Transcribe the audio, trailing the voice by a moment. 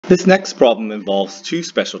This next problem involves two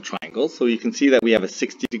special triangles. So you can see that we have a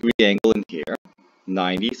 60-degree angle in here,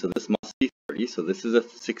 90, so this must be 30. So this is a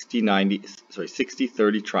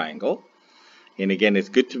 60-30 triangle. And again, it's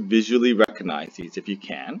good to visually recognize these if you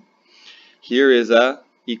can. Here is a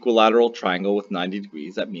equilateral triangle with 90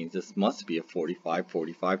 degrees. That means this must be a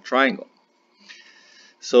 45-45 triangle.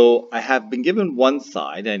 So I have been given one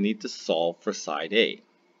side, and I need to solve for side A.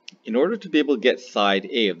 In order to be able to get side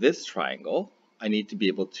A of this triangle, I need to be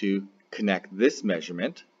able to connect this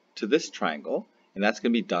measurement to this triangle, and that's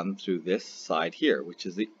going to be done through this side here, which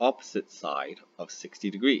is the opposite side of 60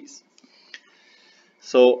 degrees.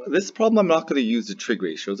 So this problem, I'm not going to use the trig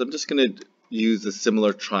ratios. I'm just going to use the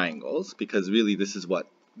similar triangles, because really this is what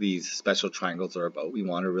these special triangles are about. We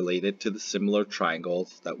want to relate it to the similar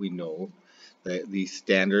triangles that we know, these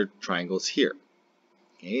standard triangles here.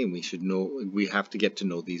 Okay, and we have to get to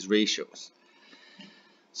know these ratios.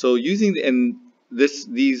 So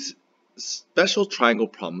these special triangle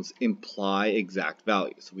problems imply exact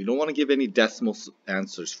values. So we don't want to give any decimal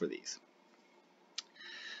answers for these.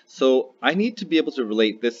 So I need to be able to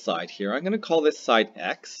relate this side here. I'm going to call this side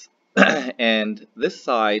x and this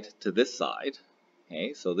side to this side.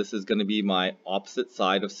 Okay, so this is going to be my opposite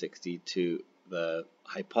side of 60 to the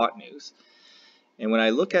hypotenuse. And when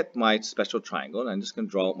I look at my special triangle, and I'm just going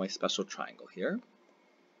to draw out my special triangle here.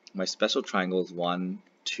 My special triangle is 1,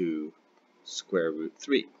 2, square root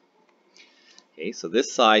 3. Okay, so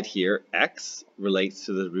this side here, x, relates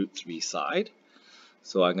to the root 3 side.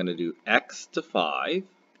 So I'm going to do x to 5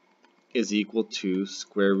 is equal to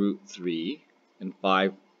square root 3, and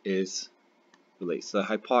 5 relates to the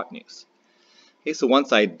hypotenuse. Okay, so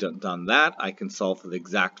once I've done that, I can solve for the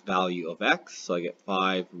exact value of x. So I get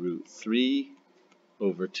 5 root 3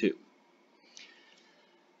 over 2.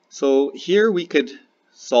 So here we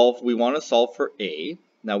want to solve for a.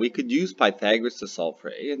 Now we could use Pythagoras to solve for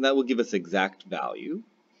a, and that will give us exact value.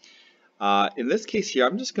 In this case here,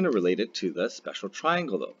 I'm just going to relate it to the special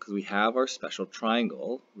triangle though, because we have our special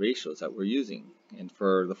triangle ratios that we're using. And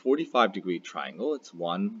for the 45-degree triangle, it's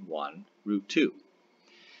 1, 1, root 2.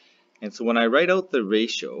 And so when I write out the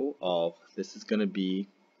ratio of, this is going to be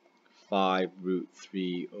 5 root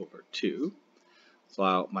 3 over 2.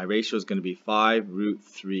 So my ratio is going to be 5 root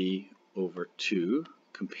 3 over 2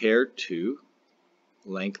 compared to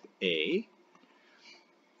length A.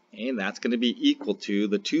 And that's going to be equal to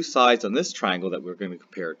the two sides on this triangle that we're going to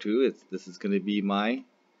compare to. This is going to be my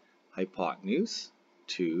hypotenuse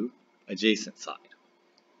to adjacent side.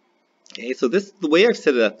 Okay, so the way I've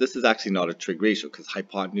set it up, this is actually not a trig ratio because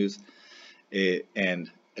hypotenuse and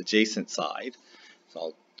adjacent side. So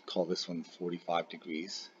I'll call this one 45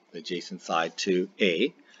 degrees. The adjacent side to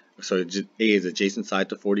A. Sorry, A is adjacent side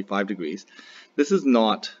to 45 degrees. This is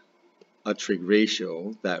not a trig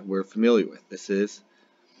ratio that we're familiar with. This is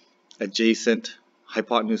adjacent,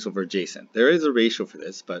 hypotenuse over adjacent. There is a ratio for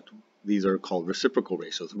this, but these are called reciprocal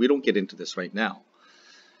ratios. We don't get into this right now.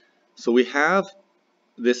 So we have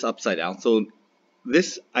this upside down. So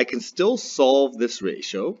this, I can still solve this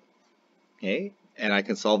ratio, okay, and I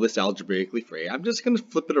can solve this algebraically for A. I'm just going to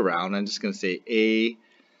flip it around. I'm just going to say A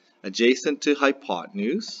adjacent to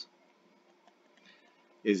hypotenuse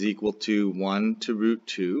is equal to 1 to root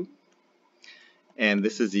 2, and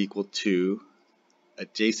this is equal to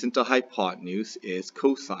adjacent to hypotenuse is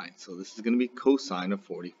cosine. So this is going to be cosine of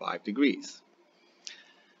 45 degrees.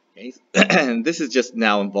 Okay, and this is just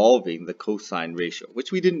now involving the cosine ratio,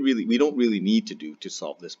 which we don't really need to do to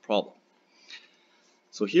solve this problem.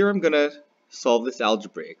 So here I'm going to solve this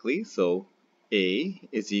algebraically. So A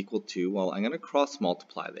is equal to, well, I'm going to cross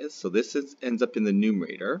multiply this. So this ends up in the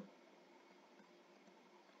numerator.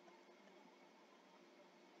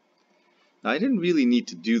 Now I didn't really need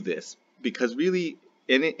to do this because really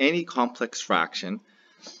in any complex fraction,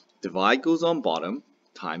 divide goes on bottom,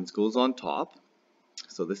 times goes on top.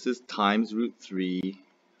 So this is times root 3,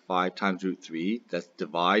 5 times root 3. That's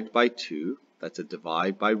divide by 2. That's a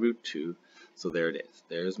divide by root 2. So there it is.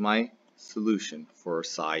 There's my solution for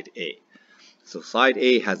side A. So side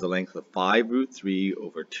A has a length of 5 root 3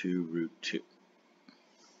 over 2 root 2.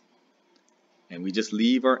 And we just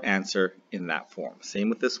leave our answer in that form. Same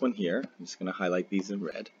with this one here. I'm just going to highlight these in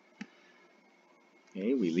red.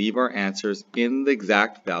 Okay, we leave our answers in the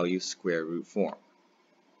exact value square root form.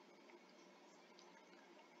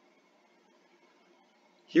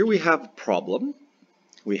 Here we have a problem.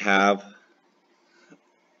 We have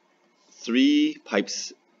 3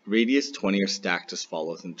 pipes, radius 20 are stacked as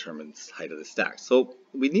follows and determine the height of the stack. So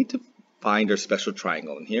we need to find our special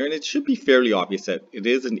triangle in here, and it should be fairly obvious that it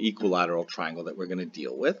is an equilateral triangle that we're going to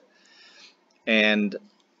deal with. And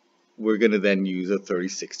we're going to then use a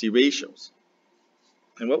 30-60 ratios.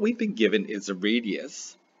 And what we've been given is a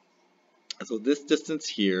radius. So this distance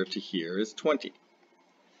here to here is 20.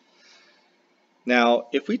 Now,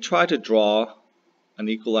 if we try to draw an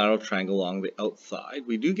equilateral triangle along the outside,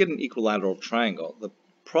 we do get an equilateral triangle. The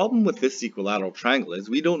problem with this equilateral triangle is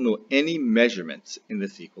we don't know any measurements in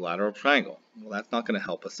this equilateral triangle. Well, that's not going to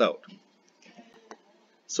help us out.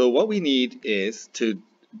 So what we need is to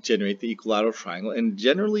generate the equilateral triangle, and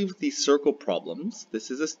generally with these circle problems, this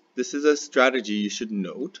is a strategy you should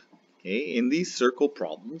note. Okay, in these circle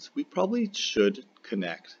problems, we probably should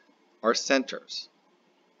connect our centers.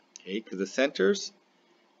 Okay, because the centers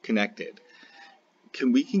connected.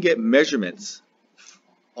 We can get measurements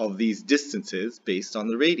of these distances based on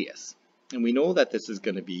the radius. And we know that this is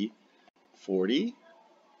going to be 40,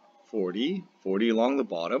 40, 40 along the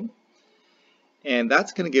bottom. And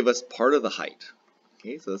that's going to give us part of the height.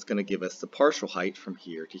 Okay, so that's going to give us the partial height from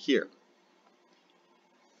here to here.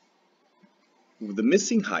 The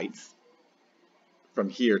missing heights from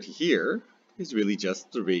here to here is really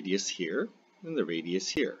just the radius here and the radius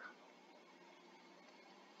here.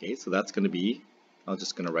 Okay, so that's going to be, I'm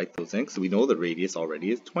just going to write those in, so we know the radius already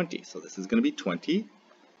is 20. So this is going to be 20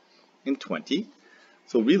 and 20.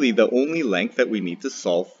 So really the only length that we need to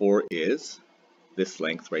solve for is this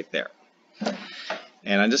length right there.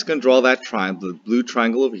 And I'm just going to draw that triangle, the blue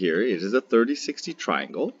triangle over here. It is a 30-60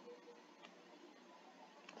 triangle.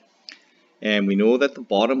 And we know that the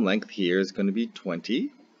bottom length here is going to be 20.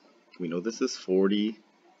 We know this is 40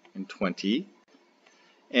 and 20.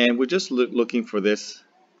 And we're just looking for this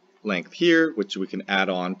length here, which we can add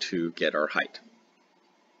on to get our height.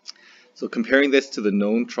 So comparing this to the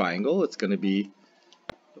known triangle, it's going to be,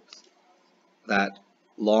 that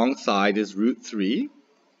long side is root 3.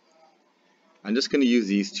 I'm just going to use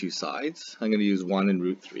these two sides. I'm going to use 1 and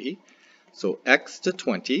root 3. So x to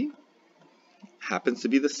 20 happens to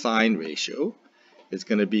be the sine ratio. It's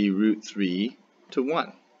going to be root 3 to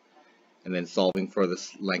 1. And then solving for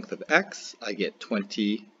this length of x, I get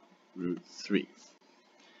 20 root 3.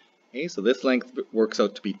 Okay, so this length works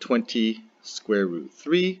out to be 20 square root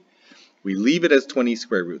 3. We leave it as 20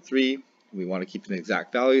 square root 3. We want to keep the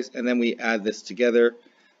exact values. And then we add this together.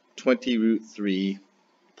 20 root 3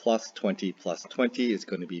 plus 20 is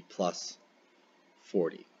going to be plus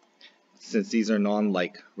 40. Since these are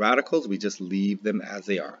non-like radicals, we just leave them as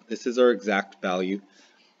they are. This is our exact value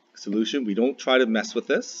solution. We don't try to mess with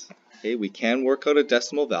this. Okay, we can work out a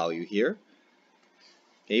decimal value here.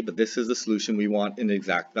 Okay, but this is the solution we want in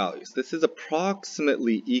exact values. This is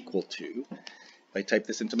approximately equal to, if I type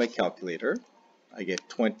this into my calculator, I get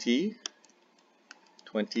 20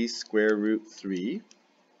 square root 3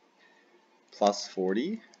 plus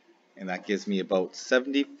 40, and that gives me about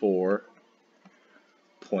 74.64.